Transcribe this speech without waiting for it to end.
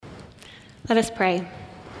Let us pray.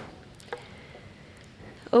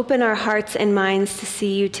 Open our hearts and minds to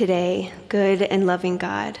see you today, good and loving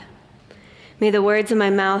God. May the words of my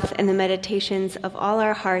mouth and the meditations of all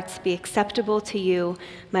our hearts be acceptable to you,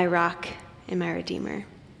 my rock and my redeemer.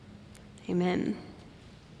 Amen.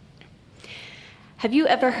 Have you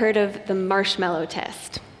ever heard of the marshmallow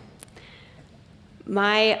test?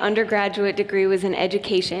 My undergraduate degree was in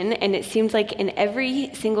education, and it seems like in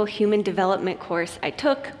every single human development course I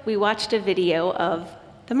took, we watched a video of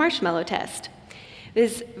the marshmallow test. It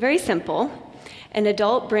was very simple. An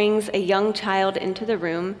adult brings a young child into the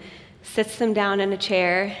room, sits them down in a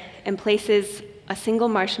chair, and places a single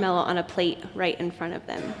marshmallow on a plate right in front of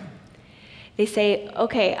them. They say,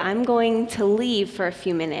 okay, I'm going to leave for a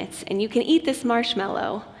few minutes, and you can eat this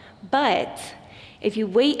marshmallow, but if you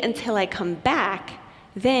wait until I come back,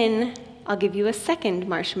 then I'll give you a second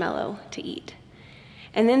marshmallow to eat.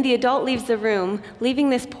 And then the adult leaves the room, leaving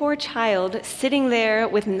this poor child sitting there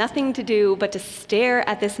with nothing to do but to stare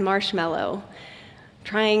at this marshmallow,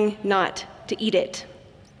 trying not to eat it.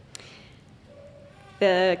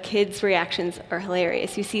 The kids' reactions are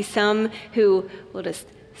hilarious. You see some who will just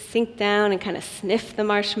sink down and kind of sniff the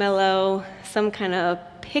marshmallow, some kind of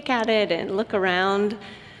pick at it and look around.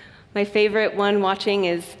 My favorite one watching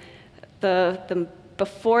is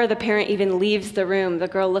before the parent even leaves the room, the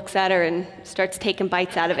girl looks at her and starts taking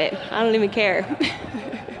bites out of it. I don't even care.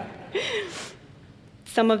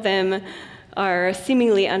 Some of them are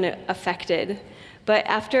seemingly unaffected, but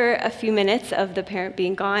after a few minutes of the parent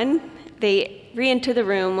being gone, they re-enter the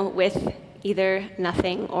room with either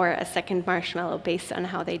nothing or a second marshmallow based on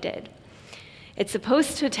how they did. It's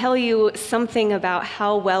supposed to tell you something about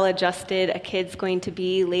how well-adjusted a kid's going to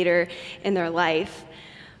be later in their life.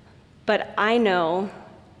 But I know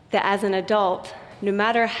that as an adult, no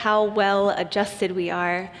matter how well-adjusted we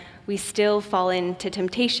are, we still fall into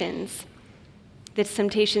temptations. The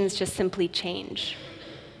temptations just simply change.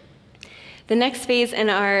 The next phase in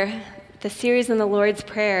the series on the Lord's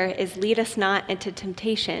Prayer is lead us not into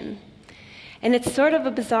temptation. And it's sort of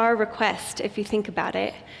a bizarre request if you think about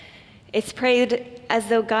it. It's prayed as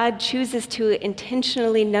though God chooses to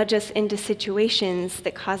intentionally nudge us into situations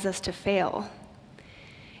that cause us to fail.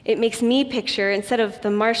 It makes me picture, instead of the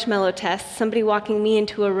marshmallow test, somebody walking me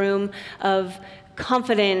into a room of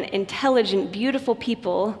confident, intelligent, beautiful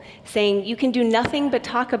people saying, you can do nothing but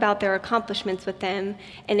talk about their accomplishments with them,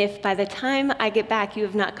 and if by the time I get back you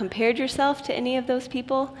have not compared yourself to any of those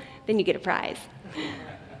people, then you get a prize.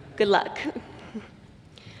 Good luck.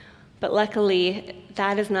 But luckily,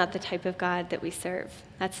 that is not the type of God that we serve.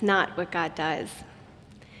 That's not what God does.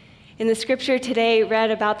 In the scripture today, read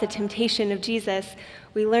about the temptation of Jesus,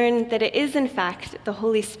 we learn that it is, in fact, the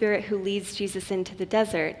Holy Spirit who leads Jesus into the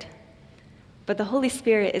desert. But the Holy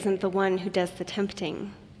Spirit isn't the one who does the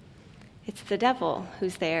tempting. It's the devil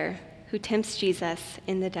who's there, who tempts Jesus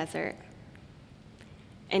in the desert.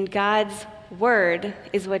 And God's word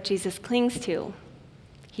is what Jesus clings to.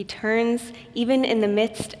 He turns, even in the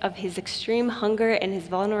midst of his extreme hunger and his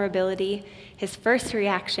vulnerability, his first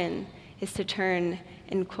reaction is to turn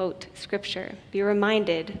and quote Scripture, be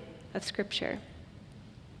reminded of Scripture.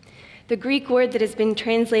 The Greek word that has been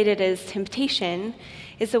translated as temptation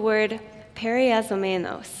is the word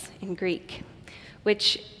periazomenos in Greek,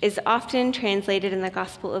 which is often translated in the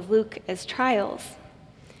Gospel of Luke as trials.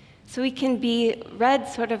 So we can be read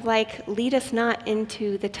sort of like, lead us not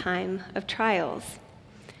into the time of trials.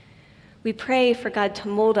 We pray for God to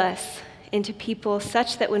mold us into people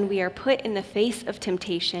such that when we are put in the face of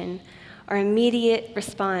temptation, our immediate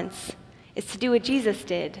response is to do what Jesus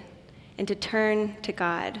did and to turn to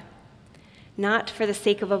God, not for the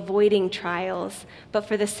sake of avoiding trials, but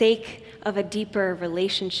for the sake of a deeper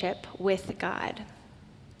relationship with God.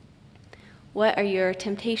 What are your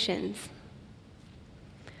temptations?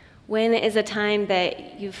 When is a time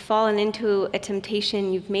that you've fallen into a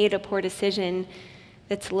temptation, you've made a poor decision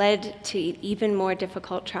that's led to even more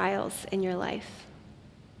difficult trials in your life?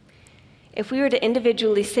 If we were to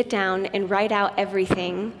individually sit down and write out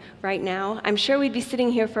everything right now, I'm sure we'd be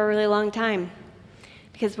sitting here for a really long time,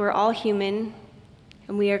 because we're all human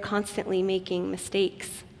and we are constantly making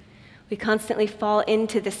mistakes. We constantly fall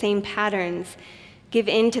into the same patterns, give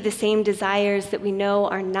in to the same desires that we know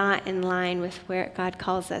are not in line with where God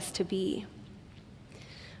calls us to be.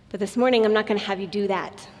 But this morning, I'm not going to have you do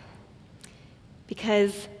that,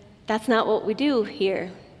 because that's not what we do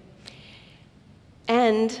here.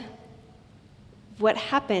 And what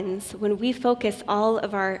happens when we focus all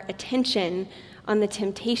of our attention on the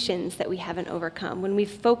temptations that we haven't overcome, when we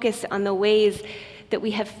focus on the ways that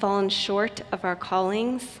we have fallen short of our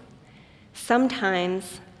callings,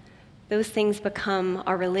 sometimes those things become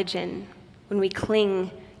our religion, when we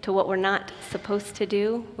cling to what we're not supposed to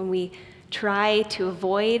do, when we try to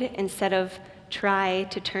avoid instead of try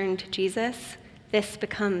to turn to Jesus, this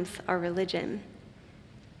becomes our religion.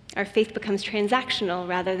 Our faith becomes transactional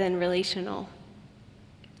rather than relational.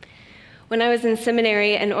 When I was in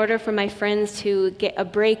seminary, in order for my friends to get a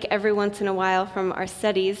break every once in a while from our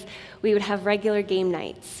studies, we would have regular game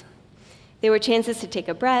nights. They were chances to take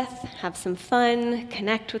a breath, have some fun,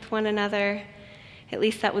 connect with one another. At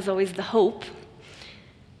least that was always the hope.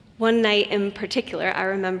 One night in particular, I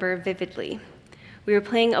remember vividly. We were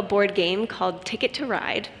playing a board game called Ticket to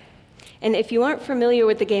Ride. And if you aren't familiar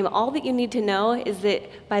with the game, all that you need to know is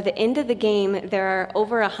that by the end of the game, there are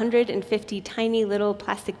over 150 tiny little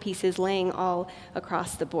plastic pieces laying all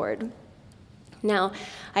across the board. Now,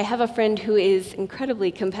 I have a friend who is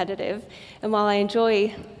incredibly competitive, and while I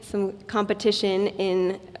enjoy some competition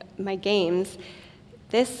in my games,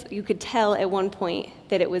 this, you could tell at one point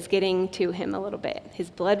that it was getting to him a little bit. His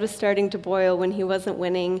blood was starting to boil when he wasn't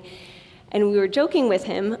winning, and we were joking with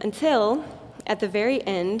him until, at the very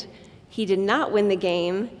end, he did not win the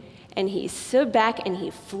game, and he stood back and he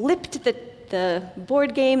flipped the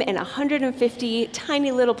board game, and 150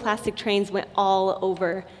 tiny little plastic trains went all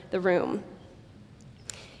over the room.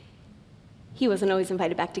 He wasn't always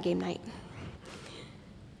invited back to game night,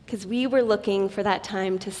 because we were looking for that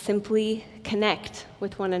time to simply connect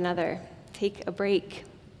with one another, take a break.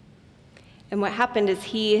 And what happened is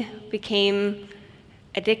he became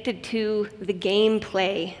addicted to the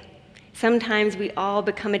gameplay. Sometimes we all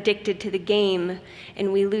become addicted to the game,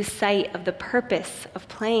 and we lose sight of the purpose of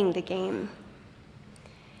playing the game.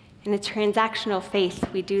 In a transactional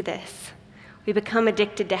faith, we do this. We become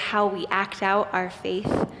addicted to how we act out our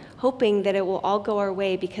faith, hoping that it will all go our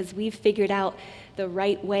way because we've figured out the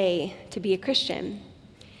right way to be a Christian.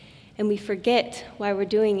 And we forget why we're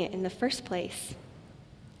doing it in the first place.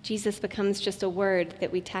 Jesus becomes just a word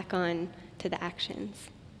that we tack on to the actions.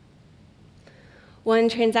 One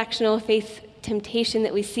transactional faith temptation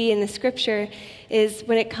that we see in the scripture is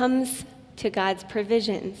when it comes to God's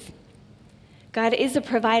provisions. God is a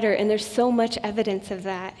provider, and there's so much evidence of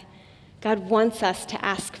that. God wants us to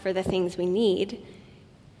ask for the things we need.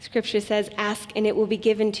 Scripture says, "Ask and it will be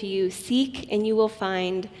given to you. Seek and you will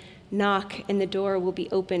find. Knock and the door will be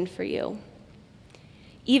opened for you."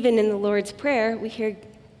 Even in the Lord's Prayer, we hear,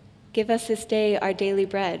 "Give us this day our daily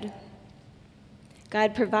bread."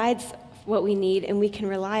 God provides what we need, and we can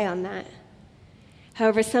rely on that.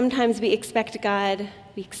 However, sometimes we expect God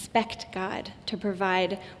to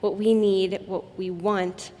provide what we need, what we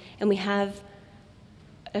want, and we have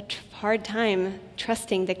a hard time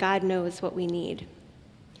trusting that God knows what we need.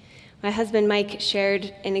 My husband Mike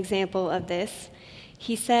shared an example of this.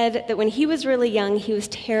 He said that when he was really young, he was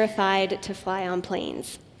terrified to fly on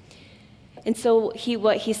planes. And so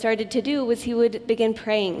what he started to do was he would begin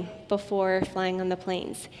praying before flying on the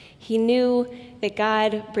planes. He knew that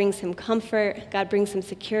God brings him comfort, God brings him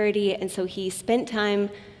security, and so he spent time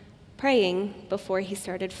praying before he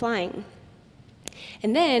started flying.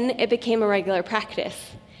 And then it became a regular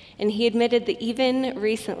practice. And he admitted that even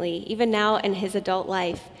recently, even now in his adult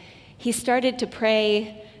life, he started to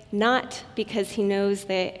pray not because he knows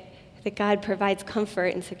that God provides comfort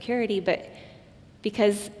and security, but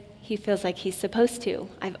because he feels like he's supposed to.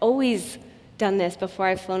 I've always done this before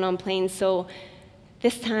I've flown on planes, so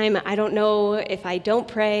this time I don't know if I don't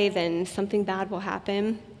pray, then something bad will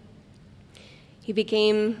happen. He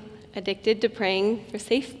became addicted to praying for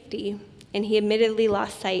safety, and he admittedly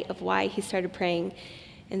lost sight of why he started praying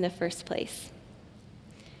in the first place.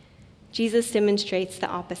 Jesus demonstrates the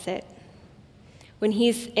opposite. When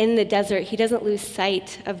he's in the desert, he doesn't lose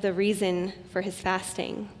sight of the reason for his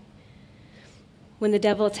fasting. When the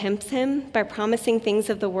devil tempts him by promising things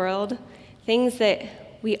of the world, things that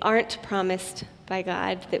we aren't promised by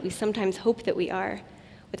God, that we sometimes hope that we are,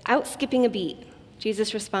 without skipping a beat,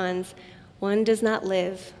 Jesus responds, "One does not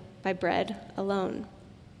live by bread alone."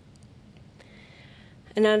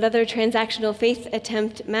 And another transactional faith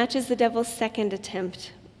attempt matches the devil's second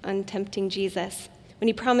attempt on tempting Jesus, when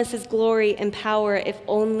he promises glory and power if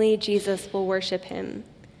only Jesus will worship him.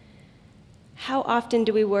 How often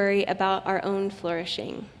do we worry about our own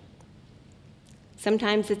flourishing?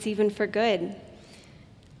 Sometimes it's even for good.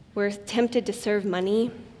 We're tempted to serve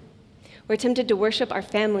money. We're tempted to worship our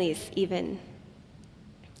families even.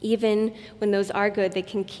 Even when those are good, they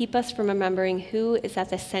can keep us from remembering who is at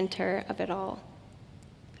the center of it all.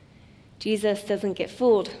 Jesus doesn't get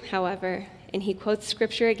fooled, however, and he quotes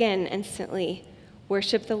scripture again instantly.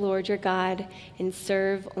 "Worship the Lord your God and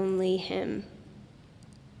serve only him."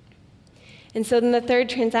 And so then the third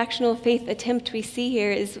transactional faith attempt we see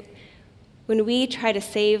here is when we try to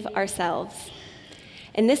save ourselves.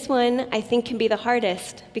 And this one, I think, can be the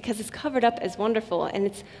hardest because it's covered up as wonderful, and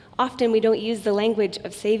it's often we don't use the language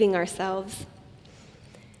of saving ourselves.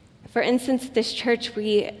 For instance, at this church,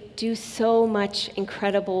 we do so much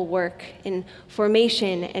incredible work in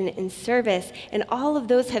formation and in service, and all of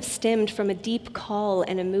those have stemmed from a deep call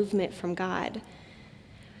and a movement from God.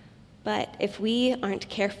 But if we aren't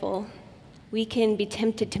careful, we can be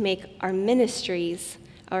tempted to make our ministries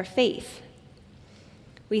our faith.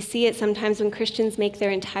 We see it sometimes when Christians make their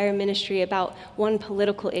entire ministry about one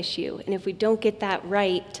political issue, and if we don't get that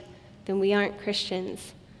right, then we aren't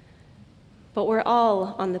Christians. But we're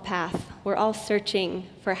all on the path. We're all searching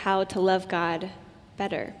for how to love God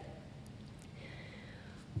better.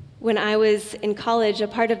 When I was in college, a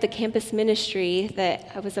part of the campus ministry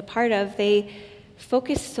that I was a part of, they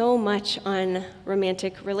focused so much on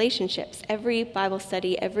romantic relationships. Every Bible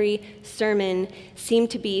study, every sermon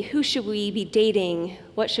seemed to be, who should we be dating?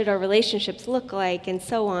 What should our relationships look like? And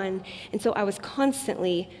so on. And so I was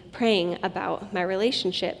constantly praying about my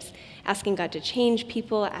relationships, asking God to change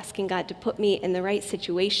people, asking God to put me in the right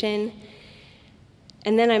situation.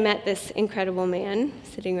 And then I met this incredible man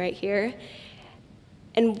sitting right here,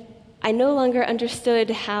 and I no longer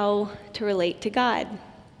understood how to relate to God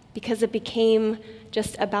because it became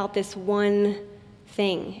just about this one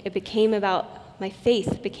thing. It became about my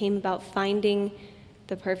faith, became about finding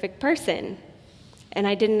the perfect person, and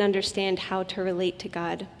I didn't understand how to relate to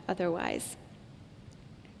God otherwise.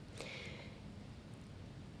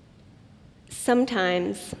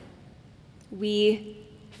 Sometimes we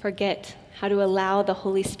forget how to allow the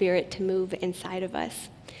Holy Spirit to move inside of us.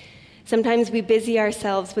 Sometimes we busy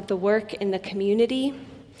ourselves with the work in the community,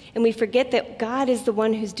 and we forget that God is the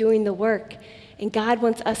one who's doing the work, and God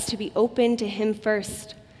wants us to be open to Him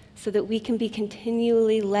first so that we can be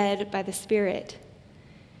continually led by the Spirit.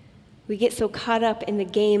 We get so caught up in the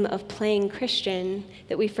game of playing Christian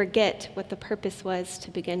that we forget what the purpose was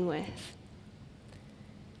to begin with.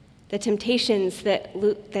 The temptations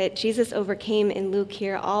that Jesus overcame in Luke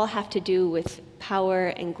here all have to do with power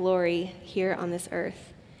and glory here on this earth.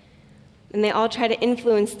 And they all try to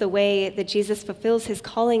influence the way that Jesus fulfills his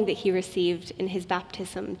calling that he received in his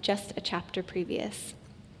baptism just a chapter previous.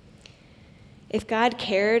 If God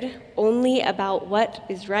cared only about what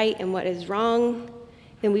is right and what is wrong,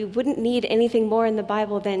 then we wouldn't need anything more in the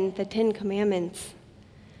Bible than the 10 Commandments.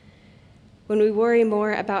 When we worry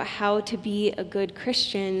more about how to be a good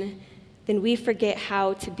Christian, then we forget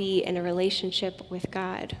how to be in a relationship with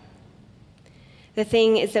God. The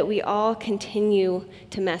thing is that we all continue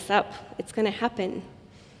to mess up. It's going to happen.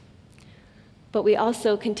 But we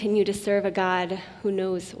also continue to serve a God who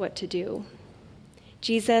knows what to do.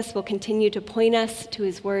 Jesus will continue to point us to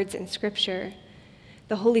his words in Scripture.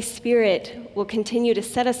 The Holy Spirit will continue to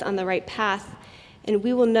set us on the right path, and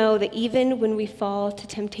we will know that even when we fall to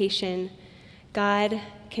temptation, God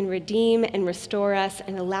can redeem and restore us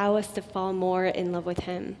and allow us to fall more in love with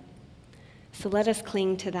him. So let us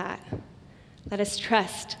cling to that. Let us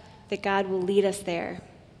trust that God will lead us there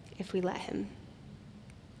if we let him.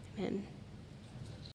 Amen.